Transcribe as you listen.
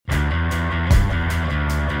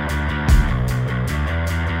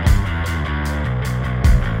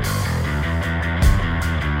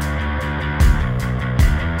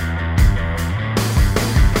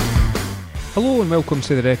Hello and welcome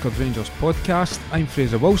to the Record Rangers podcast. I'm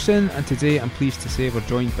Fraser Wilson and today I'm pleased to say we're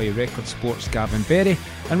joined by Record Sport's Gavin Berry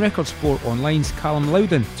and Record Sport Online's Callum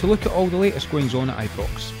Loudon to look at all the latest goings on at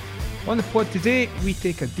Ibrox. On the pod today we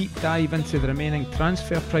take a deep dive into the remaining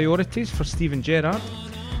transfer priorities for Steven Gerrard.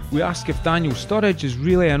 We ask if Daniel Sturridge is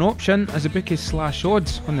really an option as the bookies slash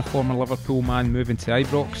odds on the former Liverpool man moving to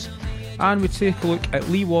Ibrox. And we take a look at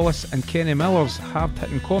Lee Wallace and Kenny Miller's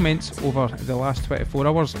hard-hitting comments over the last 24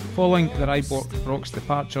 hours following their Ibrox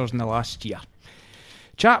departures in the last year.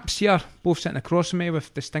 Chaps here, both sitting across from me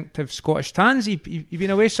with distinctive Scottish tans. You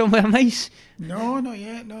been away somewhere nice? No, not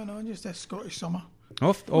yet. No, just a Scottish summer.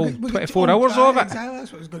 All 24 hours of it? Exactly,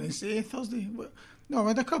 that's what I was going to say. Thursday. No, I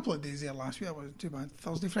had a couple of days there last week. It wasn't too bad.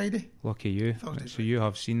 Thursday, Friday. Lucky you. Thursday, so you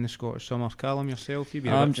have seen the Scottish summer. Callum, yourself, you've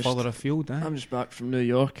been a bit further afield, eh? I'm just back from New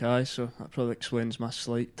York, so that probably explains my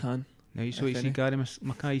slight tan. Nice. So you see Gary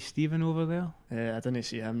Mackay-Stephen over there? I didn't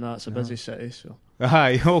see him. It's a busy city, so.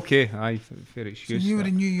 Aye, okay. Aye, fair excuse. So you were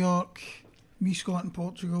in New York, me, Scotland and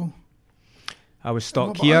Portugal. I was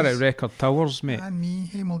stuck here at Record Towers, mate. And me,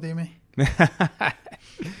 Hemel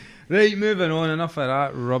Right, moving on, enough of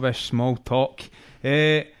that rubbish small talk.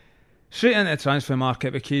 Straight into the transfer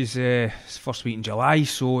market because it's first week in July,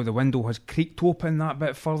 so the window has creaked open that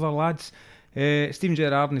bit further, lads. Steven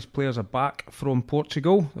Gerrard and his players are back from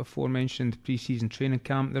Portugal, the aforementioned pre-season training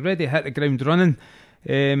camp. They're ready to hit the ground running.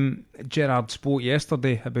 Gerrard spoke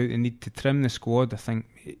yesterday about the need to trim the squad. I think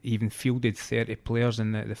he even fielded 30 players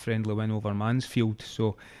in the friendly win over Mansfield.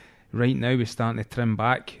 So right now we're starting to trim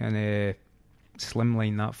back and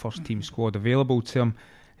slimline that first team squad available to him.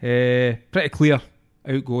 Pretty clear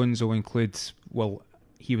outgoings will include, well,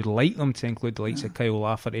 he would like them to include the likes of Kyle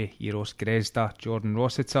Lafferty, Eros Grezda, Jordan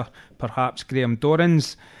Rossiter, perhaps Graham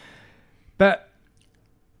Dorrans. But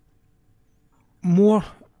more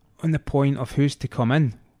on the point of who's to come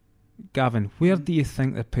in. Gavin, where do you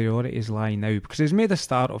think the priorities lie now? Because he's made a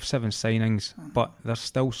start of 7 signings, but there's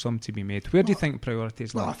still some to be made. Where do you think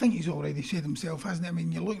priorities lie? Well, I think he's already said himself, hasn't he? I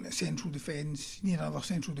mean, you're looking at central defence, you need another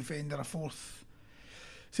central defender, a fourth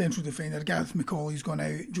central defender. Gareth McCauley's gone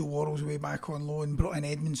out, Joe Worrell's way back on loan, brought in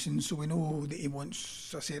Edmondson, so we know that he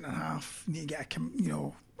wants a centre half. Need to get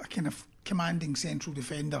a kind of commanding central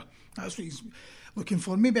defender. That's what he's looking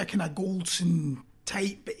for. Maybe a kind of Goldson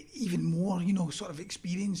type, but even more, sort of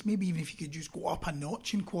experience. Maybe even if you could just go up a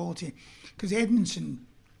notch in quality. Because Edmondson,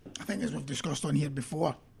 I think as we've discussed on here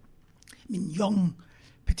before, I mean, young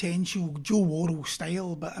potential, Joe Worrell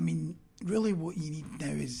style, but I mean, really what you need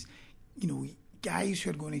now is, guys who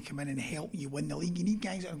are going to come in and help you win the league. You need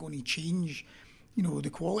guys that are going to change, the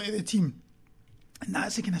quality of the team. And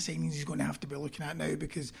that's the kind of signings he's going to have to be looking at now,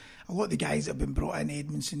 because a lot of the guys that have been brought in,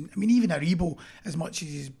 Edmondson, I mean, even Aribo, as much as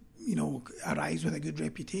he's, arrives with a good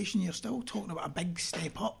reputation, you're still talking about a big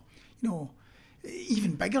step up,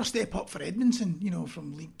 even bigger step up for Edmondson,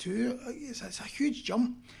 from League 2. It's a huge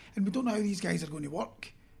jump, and we don't know how these guys are going to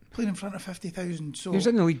work playing in front of 50,000. So he's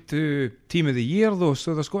in the League 2 Team of the Year though,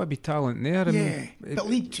 so there's got to be talent there. But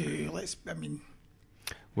League 2, let's be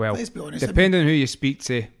honest. Depending on who you speak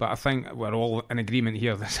to, but I think we're all in agreement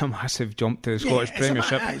here. There's a massive jump to the Scottish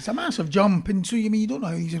Premiership. It's a massive jump, and so you don't know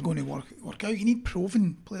how these are going to work out. You need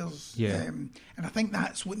proven players, and I think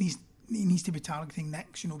that's what he needs to be targeting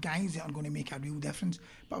next. Guys that are going to make a real difference.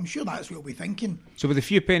 But I'm sure that's what we're thinking. So with the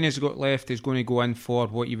few pennies got left, he's going to go in for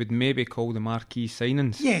what you would maybe call the marquee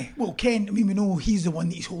signings. Yeah, well, Kent. I mean, we know he's the one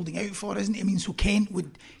that he's holding out for, isn't he? I mean, so Kent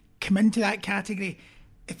would come into that category.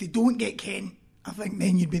 If they don't get Kent, I think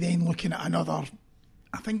then you'd be then looking at another.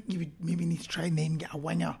 I think you would maybe need to try and then get a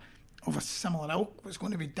winger of a similar ilk. It's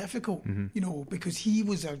going to be difficult, because he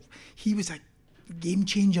was a game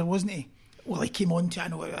changer, wasn't he? Well, he came on to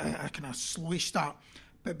a kind of slowish start,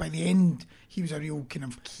 but by the end he was a real kind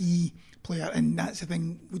of key player, and that's the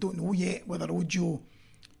thing, we don't know yet whether Ojo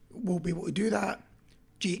will be able to do that.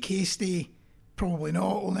 Jake Hastie, probably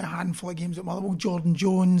not, only a handful of games at Motherwell. Jordan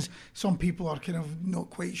Jones, some people are kind of not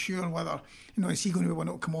quite sure whether, is he going to be one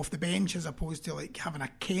that will come off the bench as opposed to like having a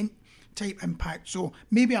Kent type impact. So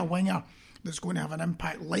maybe a winger that's going to have an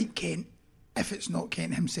impact like Kent, if it's not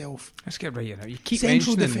Kent himself. Let's get right in. You keep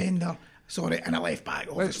central mentioning defender. And a left back,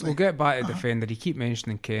 obviously. We'll get back to defender. You keep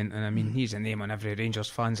mentioning Kent, and I mean, he's a name on every Rangers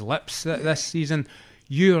fan's lips this season.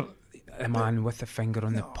 You're a man with the finger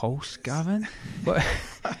on the pulse, Gavin. But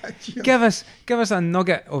give us a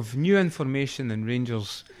nugget of new information in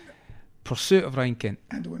Rangers' pursuit of Ryan Kent.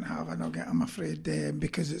 I don't have a nugget, I'm afraid,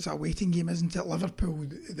 because it's a waiting game, isn't it? Liverpool,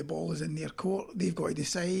 the ball is in their court. They've got to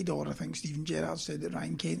decide, or I think Steven Gerrard said that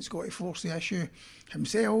Ryan Kent's got to force the issue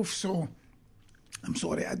himself. So I'm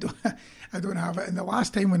sorry, I don't have it. And the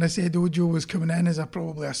last time when I said Ojo was coming in as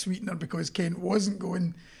probably a sweetener because Kent wasn't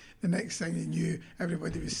going, the next thing you knew,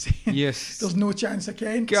 everybody was saying, yes, there's no chance of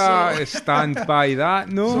Kent. Gotta stand by that,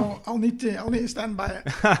 no? So I'll need to stand by it.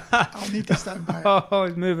 I'll need to stand by it.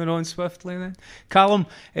 Oh, moving on swiftly then. Callum,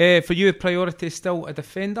 for you, priority still a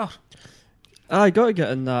defender? I got to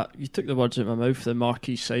get in that. You took the words out of my mouth, the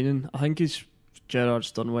marquee signing. I think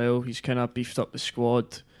Gerrard's done well. He's kind of beefed up the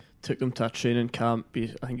squad, took them to a training camp.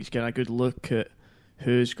 I think he's getting a good look at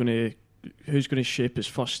who's going to shape his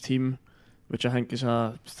first team, which I think is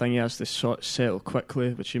a thing he has to settle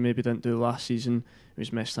quickly, which he maybe didn't do last season. He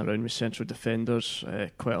was messing around with central defenders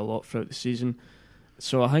quite a lot throughout the season.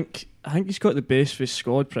 So I think he's got the base for his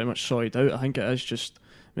squad pretty much sorted out. I think it is just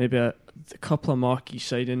maybe a couple of marquee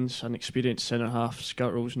signings, an experienced centre-half.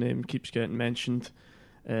 Skirtle's name keeps getting mentioned.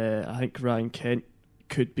 I think Ryan Kent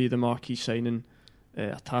could be the marquee signing,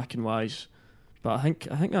 attacking-wise. But I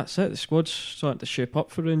think that's it. The squad's starting to shape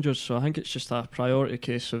up for Rangers, so I think it's just a priority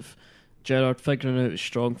case of Gerrard figuring out his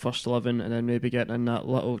strong first 11 and then maybe getting in that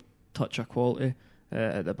little touch of quality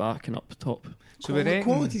at the back and up the top. So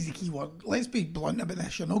quality is the key word. Let's be blunt about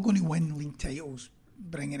this. You're not going to win league titles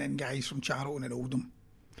bringing in guys from Charlton and Oldham.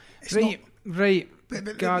 Right.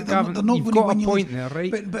 But Gavin, they're not you've going got to win a point there,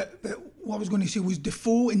 right? But what I was going to say was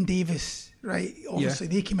Defoe and Davis, right? Obviously,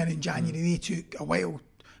 they came in January. They took a while.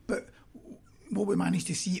 But what we managed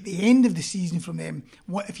to see at the end of the season from them,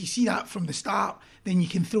 if you see that from the start, then you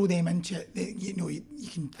can throw them into it. You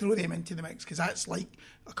can throw them into the mix because that's like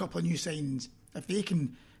a couple of new signings. If they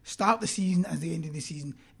can start the season as the end of the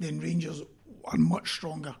season, then Rangers are much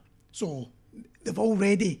stronger. So they've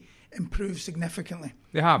already improved significantly.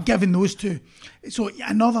 They have. Given those two. So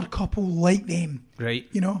another couple like them. Right.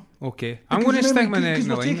 You know? Okay. I'm going to stick my neck in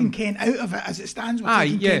the line. Because we're taking Kent out of it as it stands. We're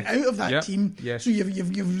taking Kent out of that team. Yes. So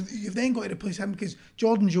you've then got to replace him because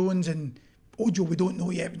Jordan Jones and Ojo, we don't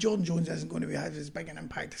know yet, but Jordan Jones isn't going to have as big an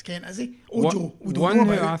impact as Kent, is he? Ojo, we don't know about.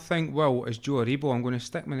 One who I think will is Joe Aribo. I'm going to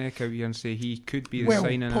stick my neck out here and say he could be the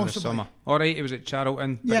signing of the summer. Alright, he was at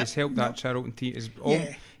Charlton, but he's helped that Charlton team.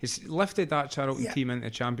 He's lifted that Charlton team into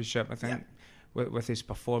the Championship, I think, with his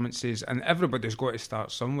performances, and everybody's got to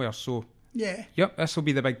start somewhere, so this will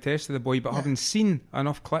be the big test of the boy, but having seen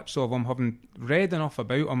enough clips of him, having read enough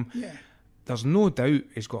about him, there's no doubt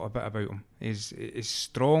he's got a bit about him. He's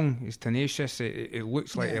strong, he's tenacious, he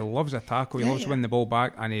looks like he loves a tackle, he loves winning the ball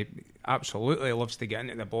back, and he absolutely loves to get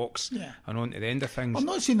into the box and on to the end of things. I'm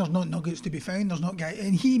not saying there's not nuggets to be found, there's not guys,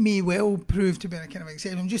 and he may well prove to be a kind of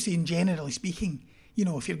exception. I'm just saying, generally speaking, you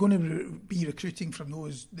know, if you're going to be recruiting from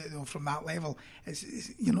those, from that level,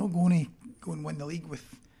 you're not going to go and win the league with.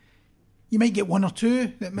 You might get one or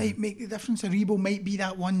two that might make the difference. Aribo might be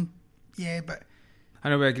that one, but. I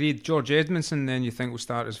know we agreed. George Edmondson, then you think will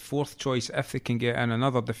start as fourth choice if they can get in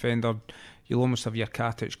another defender. You'll almost have your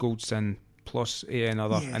Katic, Goldson plus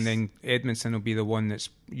another, and then Edmondson will be the one that's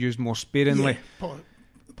used more sparingly. Yeah,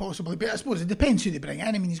 possibly, but I suppose it depends who they bring in.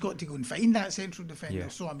 I mean, he's got to go and find that central defender.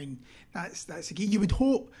 So I mean, that's the key. You would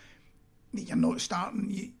hope that you're not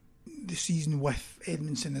starting the season with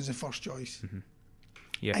Edmondson as a first choice,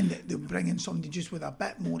 and that they'll bring in somebody just with a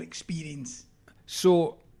bit more experience.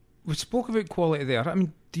 So we spoke about quality there. I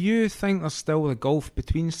mean, do you think there's still a gulf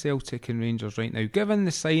between Celtic and Rangers right now, given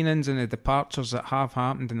the signings and the departures that have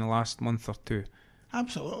happened in the last month or two?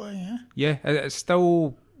 Absolutely, yeah. Yeah, it's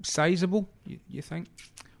still sizeable, you think?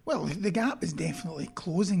 Well, the gap is definitely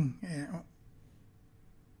closing.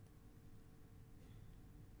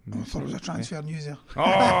 I thought it was a transfer news there.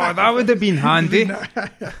 Oh, that would have been handy.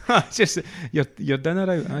 Just your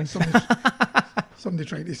dinner out, aye. Somebody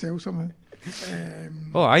trying to sell something.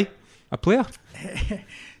 Aye, a player.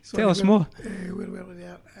 Tell us more. Where were we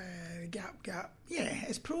there? Gap. Yeah,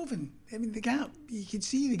 it's proven. I mean, the gap, you could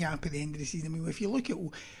see the gap at the end of the season. I mean, if you look at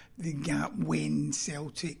the gap when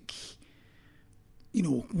Celtic, you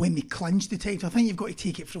know, when they clinched the title, I think you've got to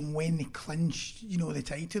take it from when they clinched, you know, the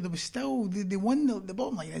title. There was still, they won the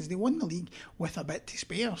bottom line is they won the league with a bit to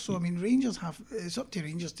spare. So, I mean, it's up to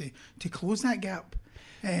Rangers to close that gap.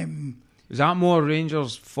 Is that more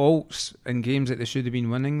Rangers' faults in games that they should have been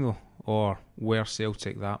winning, though? Or were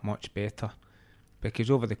Celtic that much better? Because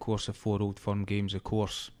over the course of 4 Old Firm games, of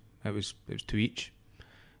course, it was 2 each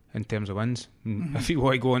in terms of wins. If you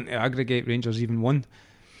want to go on to aggregate, Rangers even won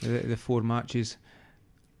the 4 matches.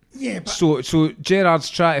 Yeah, but so Gerrard's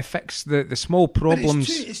trying to fix the small problems.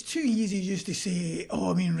 It's too easy just to say,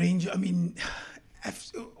 Rangers. I mean,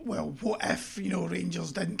 what if, you know,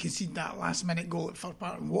 Rangers didn't concede that last minute goal at Fir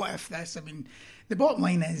Park? What if this? I mean, the bottom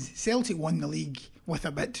line is Celtic won the league with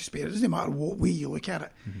a bit to spare. It doesn't matter what way you look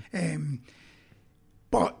at it.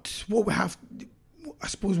 But what I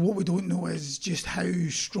suppose what we don't know is just how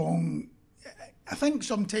strong. I think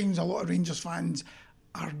sometimes a lot of Rangers fans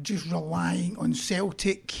are just relying on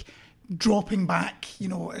Celtic dropping back. You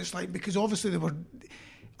know, it's like, because obviously they were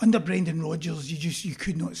under Brendan Rodgers. You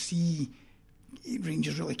could not see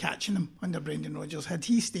Rangers really catching them under Brendan Rodgers. Had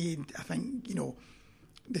he stayed, I think, you know,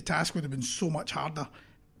 the task would have been so much harder.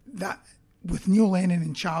 That with Neil Lennon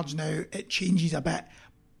in charge now, it changes a bit.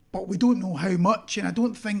 But we don't know how much, and I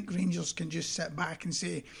don't think Rangers can just sit back and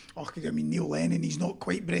say, Neil Lennon, he's not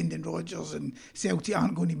quite Brendan Rodgers, and Celtic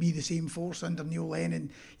aren't going to be the same force under Neil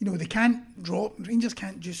Lennon. You know, they can't drop, Rangers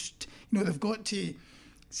can't just, you know, they've got to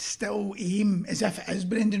still aim as if it is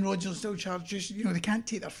Brendan Rodgers still charged. Just, you know, they can't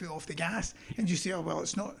take their foot off the gas and just say,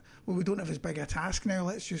 we don't have as big a task now,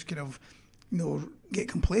 let's just kind of, you know, get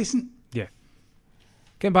complacent. Yeah.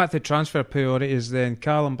 Getting back to transfer priorities then,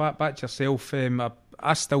 Callum, back to yourself.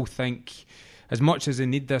 I still think, as much as they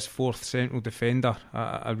need this fourth central defender,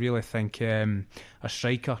 I really think a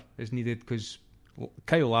striker is needed, because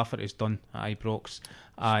Kyle Lafferty's done at Ibrox.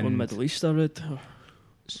 And one Middle East, I read.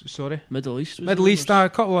 Sorry? Middle East, a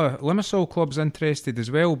couple of Limassol clubs interested as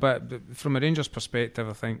well, but from a Rangers perspective,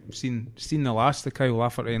 I think seen the last of Kyle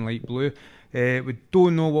Lafferty in light blue. We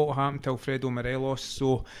don't know what will happen to Alfredo Morelos,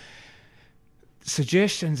 so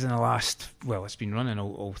suggestions in the last, well, it's been running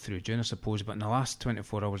all through June, I suppose, but in the last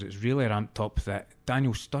 24 hours it's really ramped up that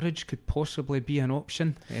Daniel Sturridge could possibly be an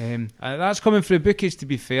option. That's coming through bookies, to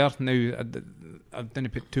be fair. Now, I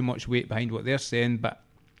didn't put too much weight behind what they're saying, but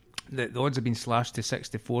the odds have been slashed to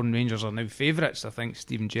 64 and Rangers are now favourites. I think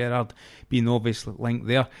Stephen Gerrard being obvious link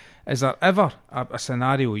there. Is there ever a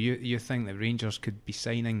scenario you think that Rangers could be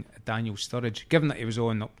signing Daniel Sturridge, given that he was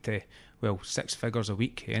on up to, well, 6 figures a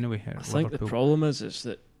week anyway at I think the problem is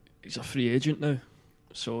that he's a free agent now.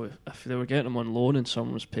 So if they were getting him on loan and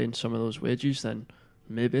someone was paying some of those wages, then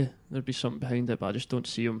maybe there'd be something behind it. But I just don't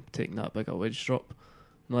see him taking that big a wage drop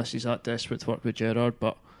unless he's that desperate to work with Gerrard.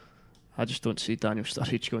 But I just don't see Daniel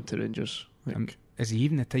Sturridge going to Rangers. Is he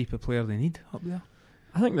even the type of player they need up there?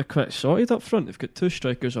 I think they're quite sorted up front. They've got 2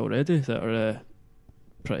 strikers already that are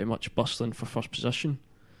pretty much bustling for first position.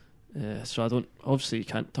 So obviously you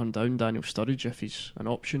can't turn down Daniel Sturridge if he's an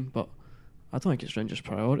option, but I don't think it's Rangers'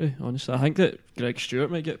 priority, honestly. I think that Greg Stewart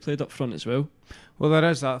might get played up front as well. Well, there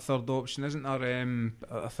is that third option, isn't there?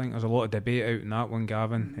 I think there's a lot of debate out in that one,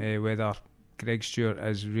 Gavin, whether Greg Stewart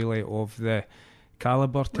is really of the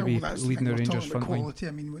calibre to be leading the Rangers front line.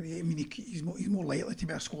 I mean, he's more likely to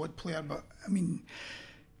be a squad player, but I mean,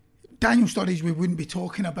 Daniel Sturridge we wouldn't be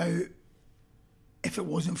talking about if it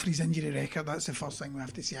wasn't for his injury record. That's the first thing we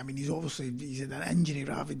have to say. I mean, he's had an injury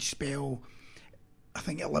ravaged spell. I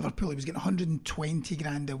think at Liverpool he was getting 120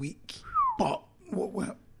 grand a week, but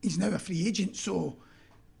he's now a free agent, so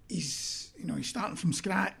he's starting from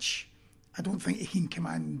scratch. I don't think he can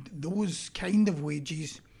command those kind of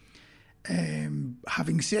wages.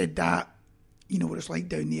 Having said that, you know what it's like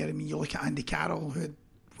down there. I mean, you look at Andy Carroll, who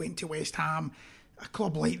went to West Ham. A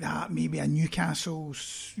club like that, maybe a Newcastle,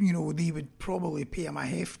 you know, they would probably pay him a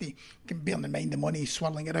hefty. Bearing in mind the money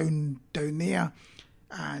swirling around down there,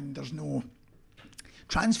 and there's no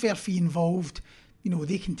transfer fee involved. You know,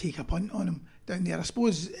 they can take a punt on him down there. I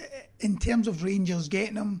suppose in terms of Rangers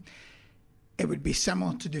getting him, it would be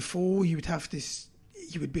similar to Defoe. You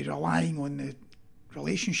would be relying on the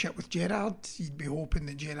relationship with Gerrard. You'd be hoping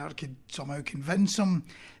that Gerrard could somehow convince him.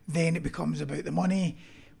 Then it becomes about the money.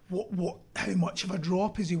 How much of a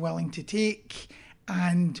drop is he willing to take,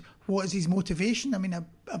 and what is his motivation? I mean,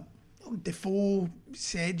 Defoe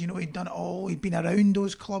said, you know, he'd done it all. He'd been around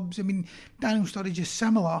those clubs. I mean, Daniel Sturridge is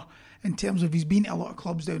similar in terms of he's been to a lot of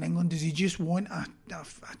clubs down England. Does he just want a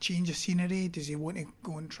change of scenery? Does he want to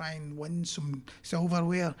go and try and win some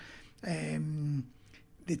silverware? I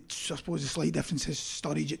suppose the slight difference is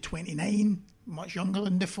Sturridge at 29, much younger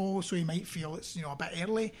than Defoe, so he might feel it's, you know, a bit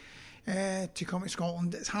early to come to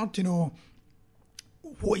Scotland. It's hard to know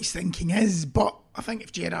what his thinking is, but I think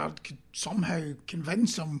if Gerrard could somehow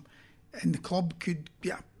convince him and the club could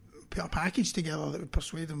put a package together that would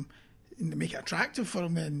persuade him and make it attractive for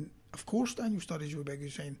him, then of course Daniel Sturridge would be a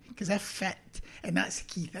good sign, because if fit, and that's the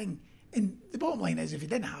key thing. And the bottom line is, if he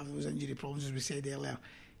didn't have those injury problems, as we said earlier,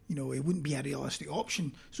 you know, it wouldn't be a realistic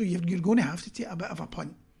option, so you're going to have to take a bit of a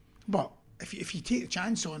punt. But if you take a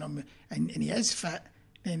chance on him and he is fit,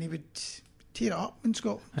 then he would tear it up in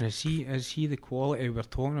Scotland. And is he the quality we're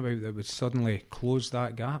talking about that would suddenly close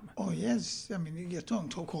that gap? Oh, he is. I mean, you're talking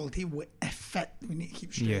top quality if fit. We need to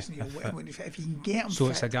keep stressing if you can get him so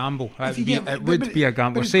fit. It's a gamble. It would be a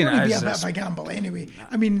gamble. But it's going to be a bit of a gamble anyway.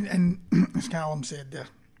 I mean, and as Callum said there,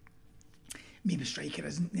 maybe striker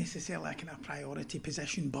isn't necessarily a kind of priority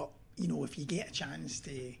position, but you know, if you get a chance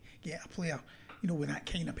to get a player, you know, with that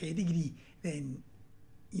kind of pedigree, then,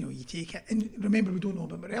 you know, you take it. And remember, we don't know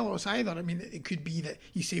about Morelos either. I mean, it could be that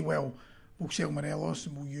you say, well, we'll sell Morelos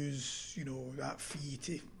and we'll use, you know, that fee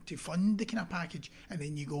to fund the kind of package, and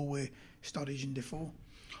then you go with Sturridge and Defoe.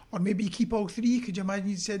 Or maybe you keep all three. Could you imagine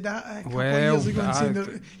you said that a couple of years ago and saying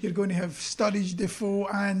that you're going to have Sturridge, Defoe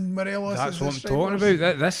and Morelos? That's what I'm talking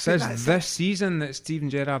about. This season that Steven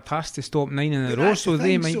Gerrard has to stop 9 in a row, so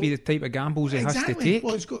they might be the type of gambles he has to take.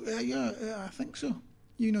 Well, I think so.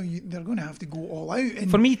 You know, they're going to have to go all out.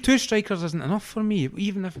 And for me, 2 strikers isn't enough for me.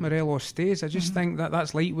 Even if Morelos stays, I just think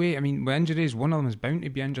that's lightweight. I mean, with injuries, one of them is bound to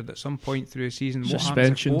be injured at some point through a season.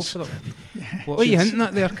 Suspensions. What are you hinting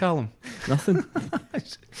at there, Callum? Nothing.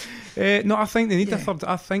 No, I think they need a third.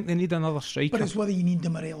 I think they need another striker. But it's whether you need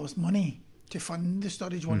the Morelos money to fund the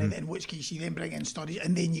Sturridge one, in which case you then bring in Sturridge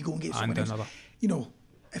and then you go and get someone else. You know,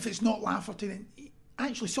 if it's not Lafferty, then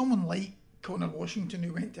actually someone like Connor Washington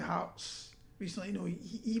who went to Hearts recently, you know,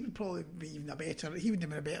 he would probably be even he would have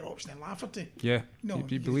been a better option than Lafferty. Yeah, no,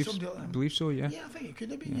 you believe so? Yeah. Yeah, I think it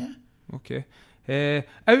could have been. Yeah. Okay.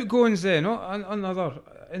 Outgoings then. In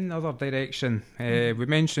another direction. We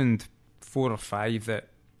mentioned 4 or 5 that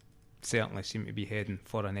certainly seem to be heading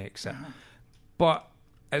for an exit, but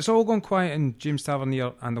it's all gone quiet in James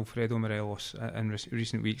Tavernier and Alfredo Morelos in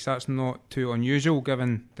recent weeks. That's not too unusual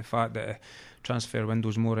given the fact that transfer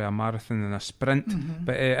window's more of a marathon than a sprint.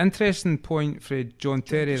 But interesting point for John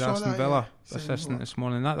Terry, the Aston Villa assistant this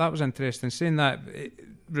morning. That was interesting, saying that,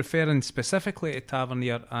 referring specifically to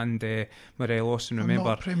Tavernier and Morelos. And remember,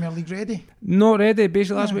 not Premier League ready. Not ready.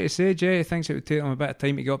 Basically, that's what he said. Yeah, he thinks it would take them a bit of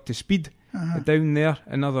time to get up to speed down there.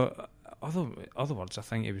 In other words, I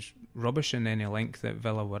think it was rubbish in any link that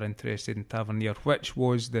Villa were interested in Tavernier, which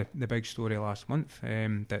was the big story last month,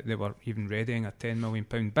 that they were even readying a £10 million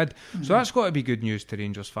bid. So that's got to be good news to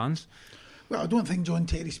Rangers fans. Well, I don't think John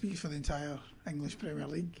Terry speaks for the entire English Premier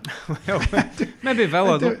League. Well, maybe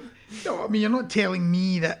Villa though. No, I mean, you're not telling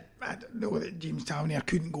me that, I don't know, that James Tavernier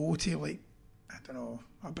couldn't go to, like, I don't know,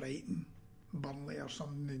 a Brighton, Burnley or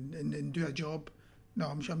something and do a job. No,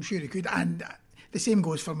 I'm sure he could. And the same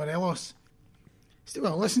goes for Morelos.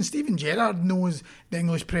 Well, listen, Steven Gerrard knows the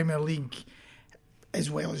English Premier League as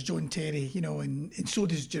well as John Terry, you know, and so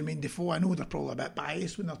does Jermaine Defoe. I know they're probably a bit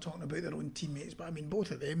biased when they're talking about their own teammates, but I mean,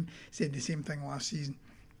 both of them said the same thing last season.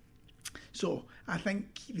 So I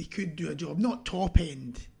think they could do a job, not top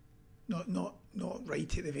end, not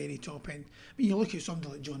right at the very top end. I mean, you look at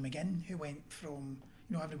somebody like John McGinn, who went from,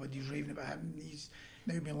 you know, everybody's raving about him. He's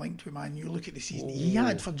now been linked with Man U. Look at the season he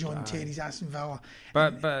had for John Terry's Aston Villa.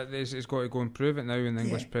 But he's got to go and prove it now in the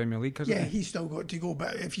English Premier League, hasn't he? Yeah, he's still got to go.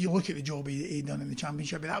 But if you look at the job he done in the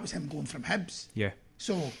Championship, that was him going from Hibs. Yeah.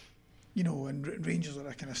 So, you know, and Rangers are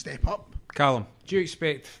a kind of step up. Callum, do you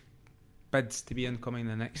expect bids to be incoming in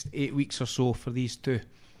the next 8 weeks or so for these two?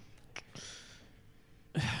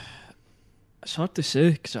 It's hard to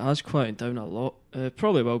say because it has quieted down a lot.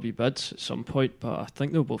 Probably will be bids at some point, but I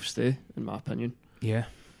think they'll both stay, in my opinion. Yeah,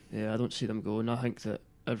 I don't see them going. I think that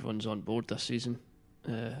everyone's on board this season.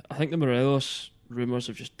 I think the Morelos rumours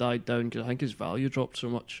have just died down because I think his value dropped so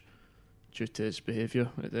much due to his behaviour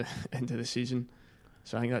at the end of the season.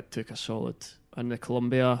 So I think that took a solid. And the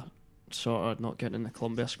Colombia, sort of not getting in the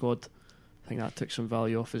Colombia squad, I think that took some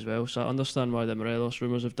value off as well. So I understand why the Morelos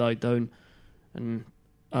rumours have died down. And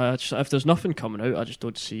if there's nothing coming out, I just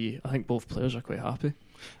don't see. I think both players are quite happy.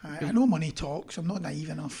 I know money talks. I'm not naive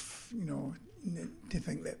enough, you know, to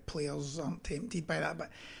think that players aren't tempted by that,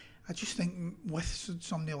 but I just think with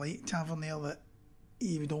somebody like Tavernier that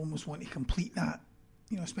he would almost want to complete that,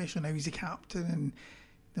 you know, especially now he's a captain and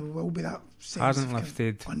there will be that sense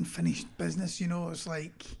of unfinished business, you know. It's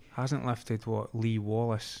like hasn't lifted what Lee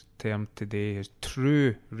Wallace termed today as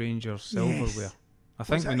true Rangers silverware. Yes. I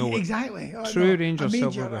think we know exactly. True Rangers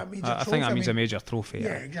silverware. I think that means a major trophy.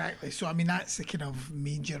 Yeah, exactly. So I mean, that's the kind of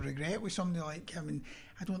major regret with somebody like him. And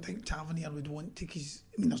I don't think Tavernier would want to, because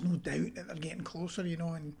I mean, there's no doubt that they're getting closer, you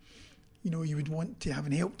know, and you know, you would want to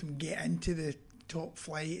have helped them get into the top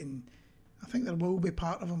flight, and I think there will be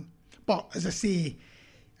part of him. But as I say,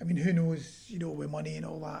 I mean, who knows, you know, with money and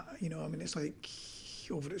all that, you know, I mean, it's like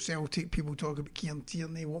over at Celtic, people talk about Kieran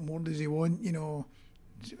Tierney, what more does he want, you know?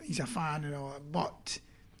 He's a fan and all that,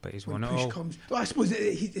 but he's won it all. Well, I suppose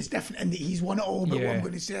it's different in that he's won it all, but what I'm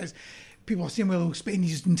going to say is, people are saying, well, he'll spend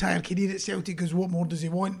his entire career at Celtic because what more does he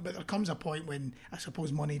want? But there comes a point when I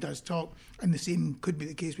suppose money does talk, and the same could be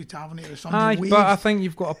the case with Tavernier or something. But I think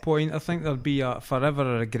you've got a point. I think there'll be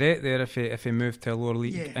forever a regret there if he moved to a lower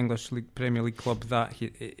league, English League, Premier League club that he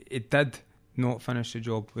did not finish the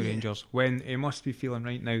job with Rangers when he must be feeling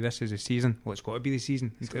right now this is the season? Well, it's got to be the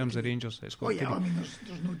season in terms of Rangers. It's got to be. I mean,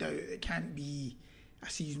 there's no doubt it can't be a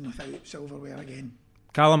season without silverware again.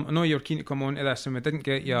 Callum, I know you're keen to come on to this, and we didn't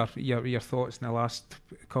get your thoughts in the last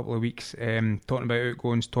couple of weeks, talking about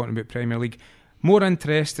outgoings, talking about Premier League. More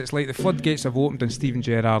interest, it's like the floodgates have opened on Steven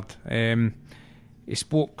Gerrard. He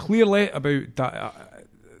spoke clearly about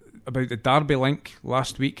the Derby link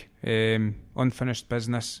last week. Unfinished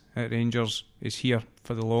business at Rangers. He's here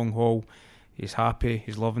for the long haul. He's happy,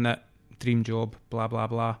 he's loving it, dream job, blah blah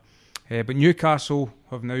blah. But Newcastle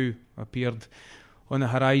have now appeared on the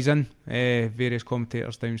horizon. Various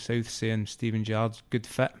commentators down south saying Steven Gerrard's good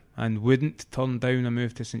fit and wouldn't turn down a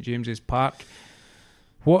move to St James's Park.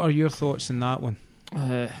 What are your thoughts on that one?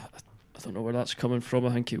 I don't know where that's coming from.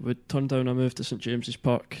 I think he would turn down a move to St James's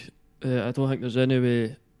Park. I don't think there's any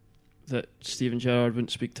way that Steven Gerrard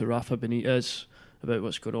wouldn't speak to Rafa Benitez about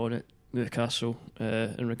what's going on at Newcastle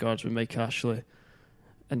in regards with Mike Ashley.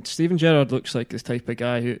 And Steven Gerrard looks like the type of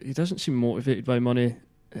guy who he doesn't seem motivated by money.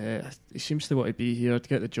 He seems to want to be here to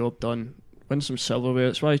get the job done, win some silverware.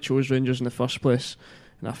 That's why he chose Rangers in the first place.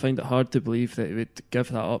 And I find it hard to believe that he would give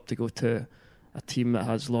that up to go to a team that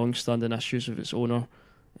has long-standing issues with its owner.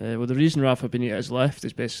 Well, the reason Rafa Benitez left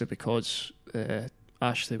is basically because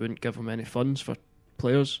Ashley wouldn't give him any funds for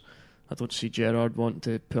players. I don't see Gerrard wanting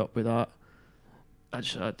to put up with that. I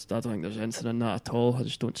don't think there's anything in that at all. I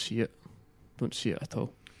just don't see it. Don't see it at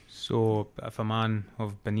all. So, if a man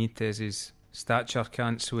of Benitez's stature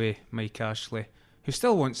can't sway Mike Ashley, who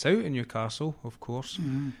still wants out in Newcastle, of course,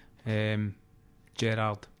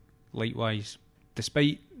 Gerrard, likewise,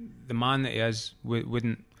 despite the man that he is,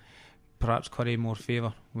 wouldn't perhaps curry more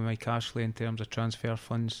favour with Mike Ashley in terms of transfer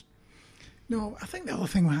funds. No, I think the other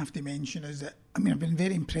thing we have to mention is that, I mean, I've been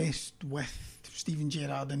very impressed with Steven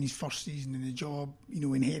Gerrard in his first season in the job. You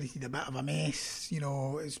know, inherited a bit of a mess. You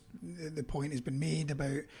know, the point has been made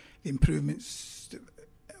about the improvements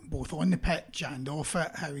both on the pitch and off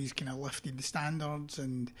it, how he's kind of lifted the standards.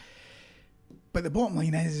 But the bottom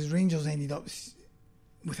line is Rangers ended up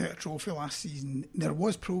without a trophy last season. There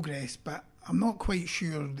was progress, but I'm not quite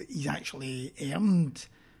sure that he's actually earned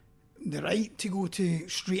the right to go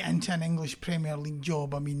straight into an English Premier League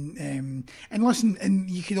job. I mean, and listen, and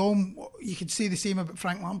you could say the same about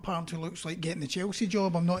Frank Lampard, who looks like getting the Chelsea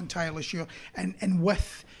job. I'm not entirely sure. And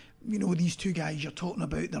with, you know, these two guys, you're talking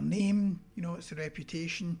about their name. You know, it's the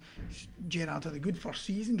reputation. Gerrard had a good first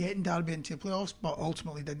season, getting Derby into the playoffs, but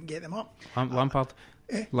ultimately didn't get them up. Lampard.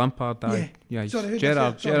 Lampard, yeah. Sorry,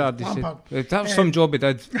 Gerrard. Lampard. That was some job he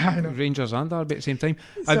did. Rangers and Derby at the same time.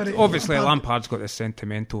 Obviously, Lampard's got the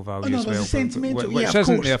sentimental value as well, which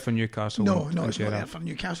isn't there for Newcastle. No, it's not there for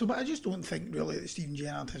Newcastle. But I just don't think really that Steven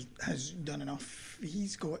Gerrard has done enough.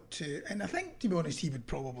 He's got to, and I think, to be honest, he would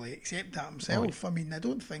probably accept that himself. Right. I mean, I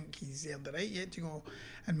don't think he's earned the right yet to go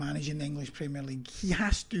and manage in the English Premier League. He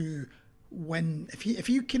has to win. If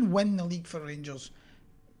you can win the league for Rangers,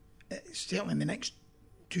 certainly in the next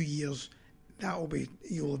 2 years,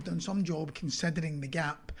 you'll have done some job considering the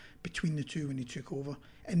gap between the two when he took over,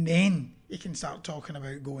 and then you can start talking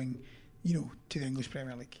about going, you know, to the English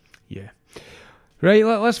Premier League. Yeah. Right,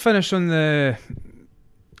 let's finish on the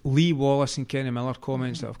Lee Wallace and Kenny Miller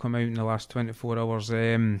comments that have come out in the last 24 hours.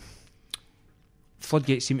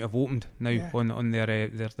 Floodgates seem to have opened now on their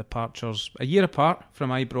departures, a year apart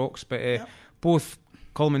from Ibrox, but both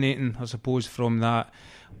culminating, I suppose, from that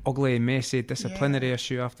ugly, messy disciplinary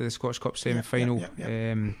issue after the Scottish Cup semi-final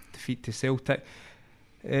defeat to Celtic.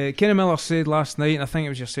 Kenny Miller said last night, and I think it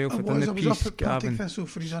was yourself that done the piece, Gavin. Thistle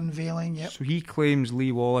for his unveiling. So he claims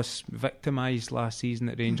Lee Wallace victimised last season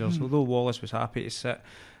at Rangers, although Wallace was happy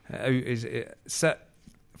to sit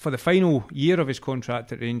for the final year of his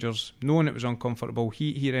contract at Rangers, knowing it was uncomfortable.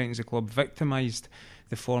 He reckons the club victimised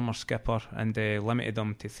the former skipper and limited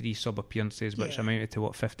him to 3 sub-appearances, which amounted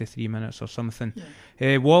to 53 minutes or something.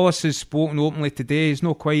 Wallace has spoken openly today. He's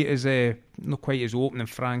not quite as open and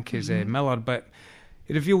frank as Miller, but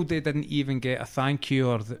he revealed they didn't even get a thank you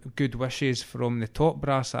or good wishes from the top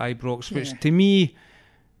brass at Ibrox, which to me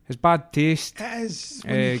is bad taste. It is,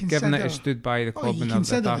 given that he stood by the club in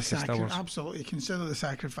the darkest hours. Absolutely, consider the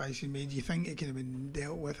sacrifice he made. You think it could have been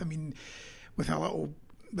dealt with? I mean, with a little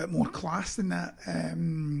bit more class than that.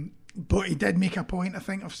 But he did make a point, I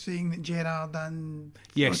think, of saying that Gerrard and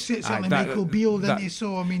certainly Michael Beale, didn't he?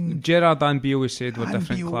 So I mean, Gerrard and Beale, he said, were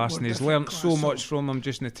different class, and he's learnt so much from them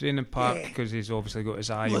just in the training park because he's obviously got his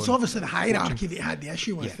eye on. It's obviously the hierarchy that he had the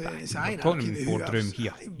issue with. It's hierarchy. Boardroom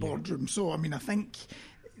here. Boardroom. So I mean, I think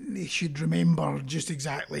they should remember just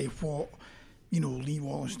exactly what Lee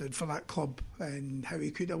Wallace did for that club and how he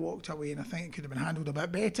could have walked away, and I think it could have been handled a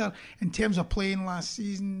bit better. In terms of playing last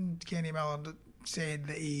season, Kenny Miller said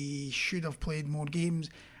that he should have played more games.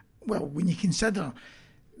 Well, when you consider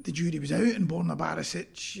the jury was out on Borna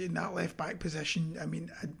Barisic in that left-back position, I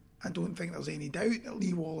mean, I don't think there's any doubt that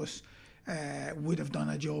Lee Wallace would have done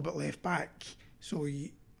a job at left-back. So you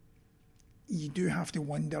do have to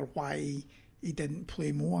wonder why he didn't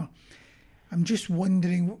play more. I'm just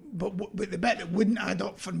wondering, but the bit that wouldn't add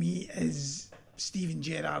up for me is Steven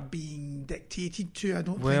Gerrard being dictated to. I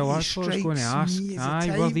don't think that's what I was going to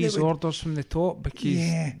ask. Were these orders from the top?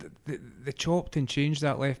 Because they chopped and changed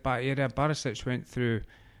that left back area. Barisic went through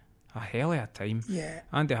a hell of a time. Yeah.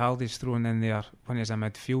 Andy Haldy's thrown in there when he's a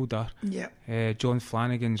midfielder. Yeah. John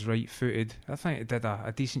Flanagan's right-footed. I think he did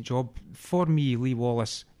a decent job. For me, Lee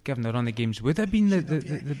Wallace, given the run of games, would have been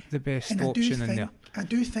the best option in there. I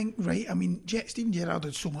do think, right, I mean, Steven Gerrard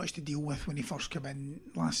had so much to deal with when he first came in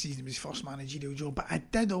last season, his first managerial job, but I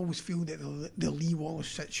did always feel that the Lee Wallace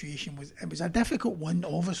situation was a difficult one,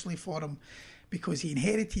 obviously, for him, because he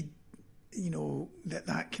inherited,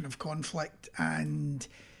 that kind of conflict,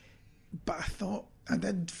 but I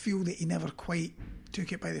did feel that he never quite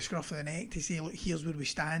took it by the scruff of the neck to say, look, here's where we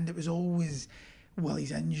stand. It was always, well,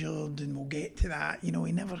 he's injured and we'll get to that. He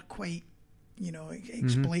never quite,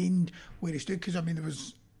 explained where he stood. Because, I mean,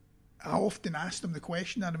 I often asked him the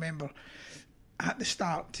question, I remember, at the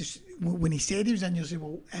start, when he said he was injured, I said,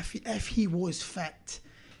 well, if he was fit,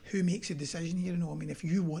 who makes a decision here? I mean, if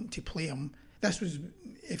you want to play him,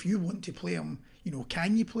 if you want to play him,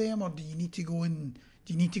 can you play him, or do you need to go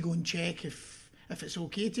and check if it's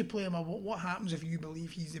okay to play him, or what happens if you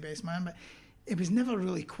believe he's the best man? But it was never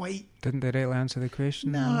really quite... Didn't directly answer the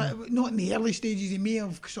question? No, not in the early stages. He may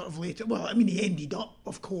have sort of later... Well, I mean, he ended up,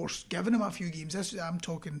 of course, giving him a few games. I'm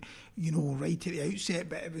talking, right at the outset,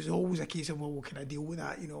 but it was always a case of, well, what can I deal with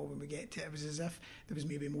that, when we get to it? It was as if there was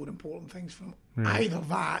maybe more important things from either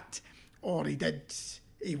that, or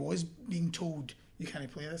he was being told, you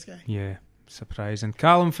can't play this guy. Yeah, surprising.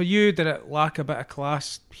 Callum, for you, did it lack a bit of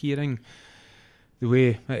class hearing the way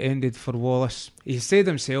it ended for Wallace? He said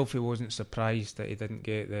himself he wasn't surprised that he didn't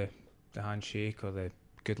get the handshake or the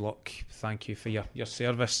good luck, thank you for your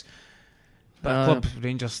service. But club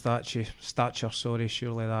Rangers stature,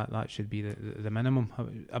 surely that should be the minimum.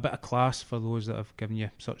 A bit of class for those that have given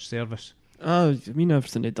you such service. I mean,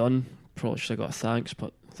 everything they've done, probably should have got a thanks,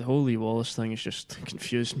 but the whole Lee Wallace thing has just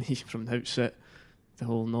confused me from the outset. The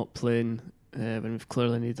whole not playing when we've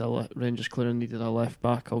clearly needed Rangers clearly needed a left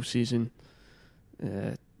back all season.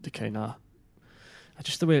 The kind of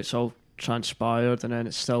just the way it's all transpired, and then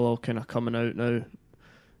it's still all kind of coming out now.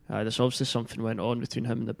 There's obviously something went on between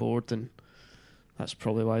him and the board, and that's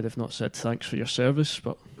probably why they've not said thanks for your service.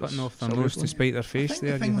 But cutting off their nose to spite their face. I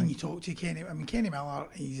think the thing when you talk to Kenny, Kenny Miller,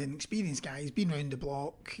 he's an experienced guy. He's been round the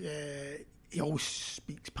block. He always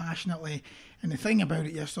speaks passionately. And the thing about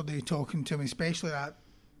it yesterday, talking to him, especially that,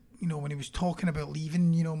 when he was talking about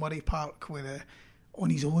leaving, Murray Park on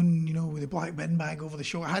his own, with a black bin bag over the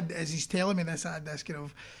shoulder. As he's telling me this, I had this kind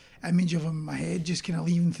of image of him in my head, just kind of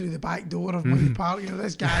leaving through the back door of Murray Park.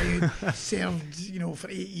 This guy who served, for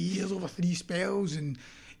 8 years, over 3 spells, and,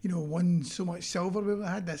 won so much silver.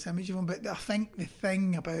 I had this image of him. But I think the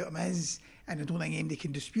thing about him is, and I don't think anybody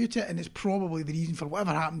can dispute it, and it's probably the reason for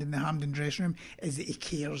whatever happened in the Hampden dressing room, is that he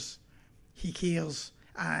cares. He cares,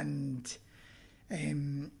 and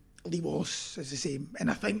Lee Wallace is the same. And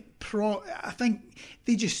I think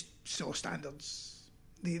they just saw standards.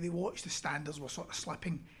 They watched the standards were sort of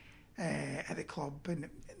slipping at the club, and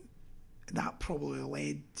that probably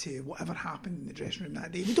led to whatever happened in the dressing room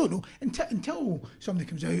that day. We don't know until somebody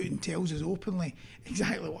comes out and tells us openly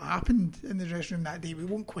exactly what happened in the dressing room that day. We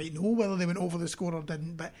won't quite know whether they went over the score or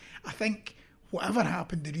didn't, but I think whatever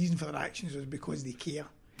happened, the reason for their actions was because they care.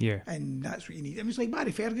 Yeah. And that's what you need. It was like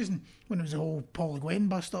Barry Ferguson when it was the whole Paul Le Guen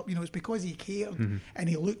bust up. It's because he cared and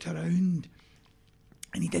he looked around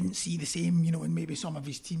and he didn't see the same, in maybe some of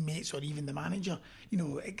his teammates or even the manager,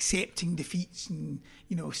 accepting defeats and,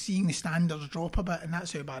 seeing the standards drop a bit. And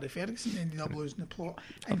that's how Barry Ferguson ended up losing the plot.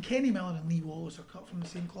 And Kenny Miller and Lee Wallace are cut from the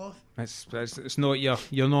same cloth. It's not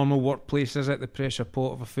your normal workplace, is it? The pressure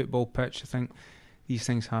pot of a football pitch. I think these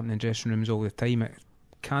things happen in dressing rooms all the time. It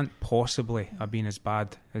can't possibly have been as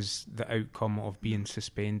bad as the outcome of being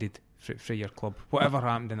suspended for your club. Whatever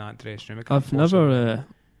happened in that dressing room.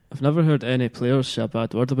 I've never heard any players say a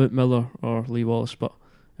bad word about Miller or Lee Wallace, but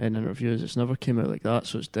in interviews it's never came out like that.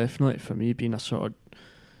 So it's definitely, for me, been a sort of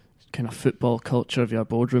kind of football culture via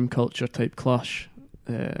boardroom culture type clash,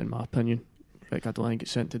 in my opinion. Like, I don't think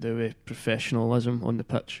it's something to do with professionalism on the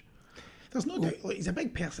pitch. There's no doubt. He's a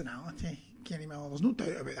big personality, Kenny Miller. There's no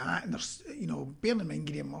doubt about that. And there's, bearing in mind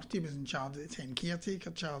Graham Murty was in charge at the time,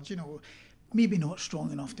 caretaker charge, maybe not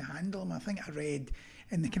strong enough to handle him. I think I read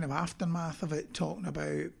in the kind of aftermath of it talking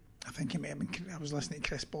about, I think it may have been, I was listening to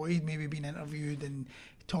Chris Boyd maybe being interviewed and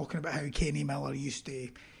talking about how Kenny Miller used to,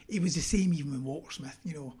 he was the same even when Walter Smith,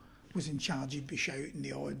 was in charge. He'd be shouting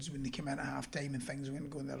the odds when they came in at half time and things weren't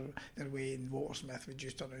going their way, and Walter Smith would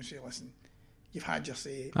just turn around and say, listen, you've had your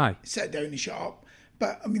say, sit down and shut up.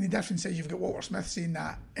 But I mean, the difference is you've got Walter Smith saying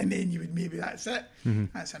that, and then you would maybe, that's it,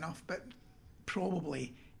 that's enough. But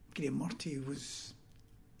probably Graham Murty was,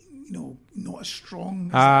 not as strong.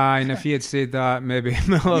 And if he had said that, maybe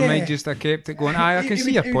Miller might just have kept it going. I can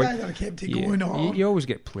see your point. He either kept it going, or you always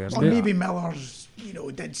get players. Or maybe Miller's,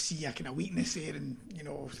 did see a kind of weakness there, and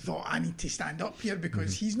thought, I need to stand up here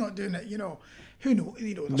because he's not doing it. Who knows?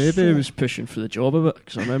 Maybe he was pushing for the job a bit,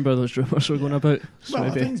 because I remember those rumours were going about. So well,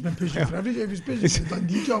 I think he's been pushing for everything. He was pushing for the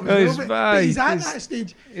Dundee job as well, but he's at that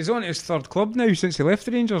stage. He's on his third club now since he left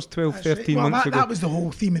the Rangers 13 months ago. That was the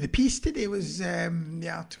whole theme of the piece today, was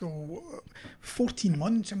the article, 14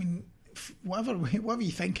 months. I mean, whatever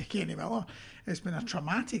you think of Kenny Miller, it's been a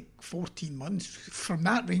traumatic 14 months. From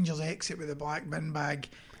that Rangers exit with the black bin bag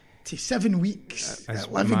to 7 weeks as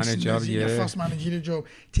at Livingston, manager, your first managerial job,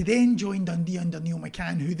 to then join Dundee under Neil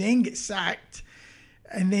McCann, who then gets sacked,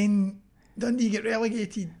 and then Dundee get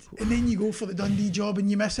relegated, and then you go for the Dundee job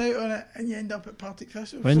and you miss out on it, and you end up at Partick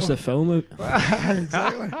Thistle. When's the film out?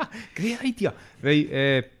 Exactly. Great idea.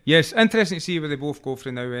 Right, yes, interesting to see where they both go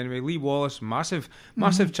for now anyway. Lee Wallace, massive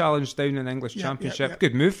challenge down in the English Championship.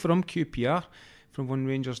 Good move from QPR, from one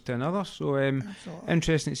Rangers to another. So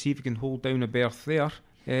interesting to see if he can hold down a berth there.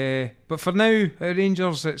 But for now,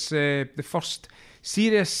 Rangers, it's the first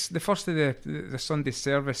of the Sunday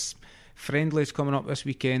service friendlies coming up this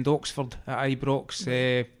weekend. Oxford at Ibrox,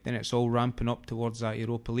 then it's all ramping up towards that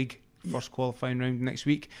Europa League first qualifying round next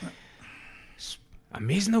week. It's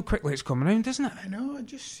amazing how quickly it's coming around, isn't it? I know, it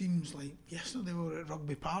just seems like yesterday we were at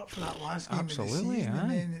Rugby Park for that last game Absolutely, of the season,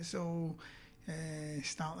 and then it's all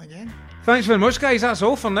starting again. Thanks very much, guys. That's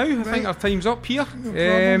all for now. I think our time's up here.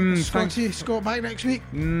 No Scott back next week?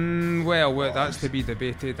 Well, that's to be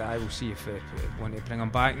debated. I will see if we want to bring him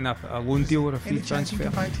back in a loan deal or a free transfer. Any chance he can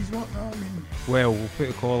come back to his work? No, I mean, well, we'll put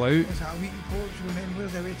a call out. Was that a week in Portugal, then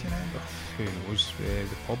where's they waiting now? Who knows?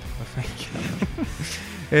 The pub, I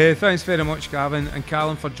think. Thanks very much, Gavin and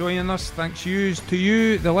Callum, for joining us. Thanks to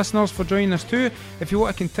you, the listeners, for joining us too. If you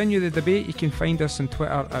want to continue the debate, you can find us on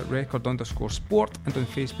Twitter at record_sport and on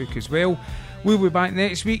Facebook as well. We'll be back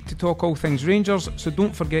next week to talk all things Rangers, so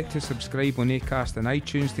don't forget to subscribe on Acast and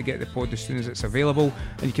iTunes to get the pod as soon as it's available,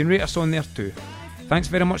 and you can rate us on there too. Thanks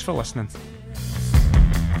very much for listening.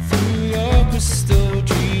 Through your crystal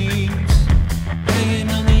dreams, hanging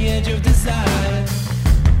on the edge of desire,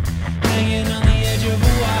 hanging on the